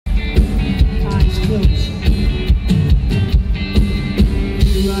close.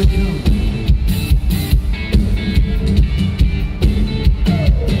 Here I come.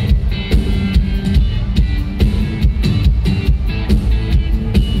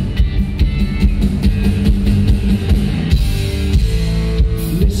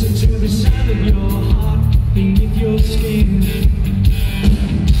 Listen to the sound of your heart beneath your skin.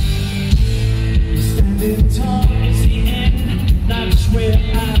 You're standing tall, it's the end, that's where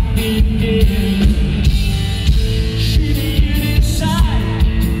I begin. Shooting you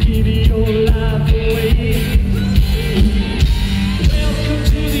inside, giving your life away. Welcome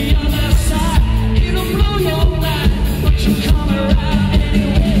to the other side, it'll blow your mind, but you'll come around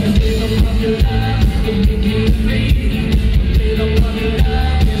anyway. The rhythm of your life will make you free. The rhythm of your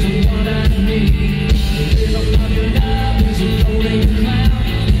life is what I need. The rhythm of your life is a golden crown.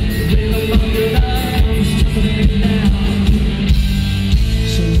 The rhythm of your life is tumbling down.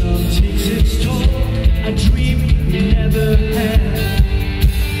 So love takes its toll, a dream you never had.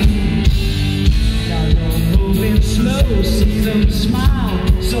 Now you're moving slow, see them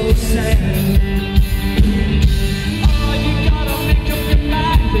smile, so sad. Oh, you gotta make up your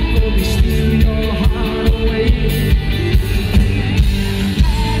mind before they steal your heart away.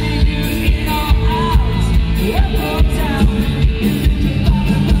 Adding you in our arms, up or down, you think about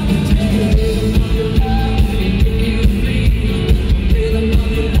another day. The rhythm of your love will make you free. The rhythm of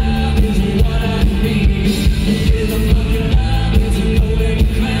your love is what I need. The rhythm of your love is a golden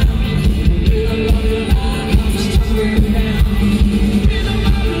crown. The rhythm of your love comes tumbling down. The rhythm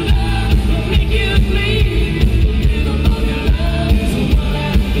of your love will make you bleed. The rhythm of your love is what I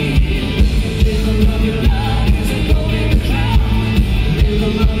need. The rhythm of your love is a golden crown. The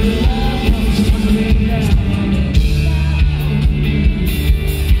rhythm of your love comes tumbling down.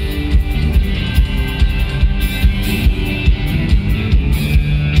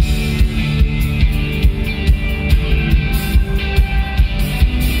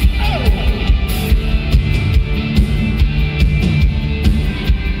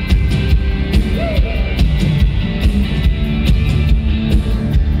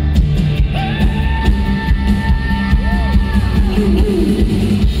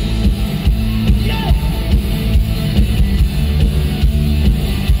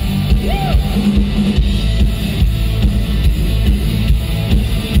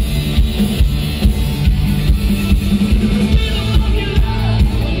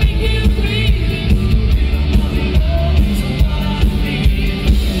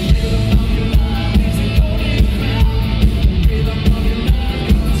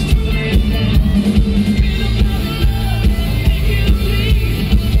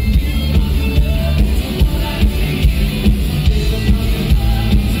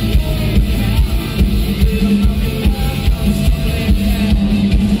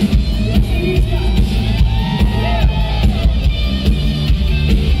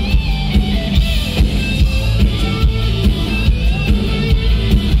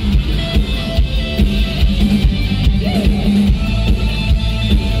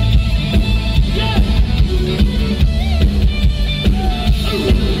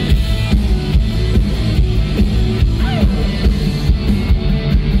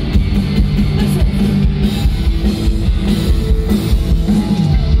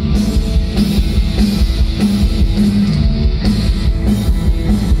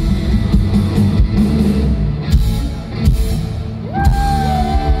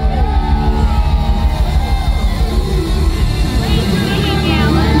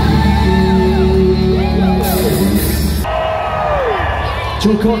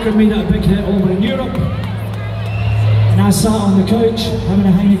 Joe Cocker made it a big hit over in Europe, and I sat on the couch having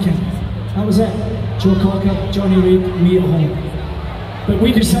a Heineken. That was it. Joe Cocker, Johnny Reid, me at home. But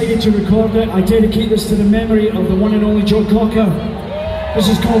we decided to record it. I dedicate this to the memory of the one and only Joe Cocker. This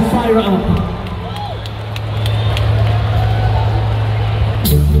is called Fire It Up.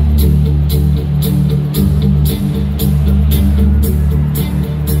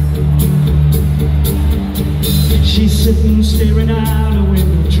 She's sitting staring out a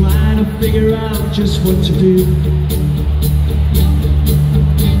window, trying to figure out just what to do.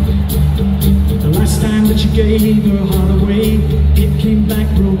 The last time that you gave her heart away, it came back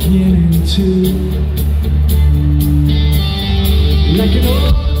broken in two. Like an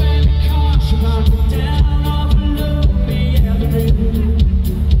old abandoned car, she parked it down off a lonely avenue.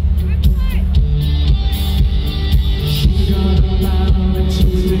 She got a loud and to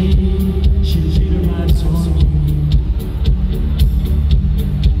me, she laid her eyes on you.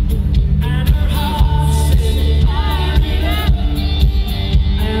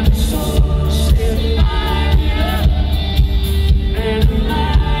 And the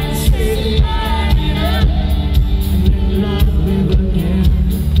lights said,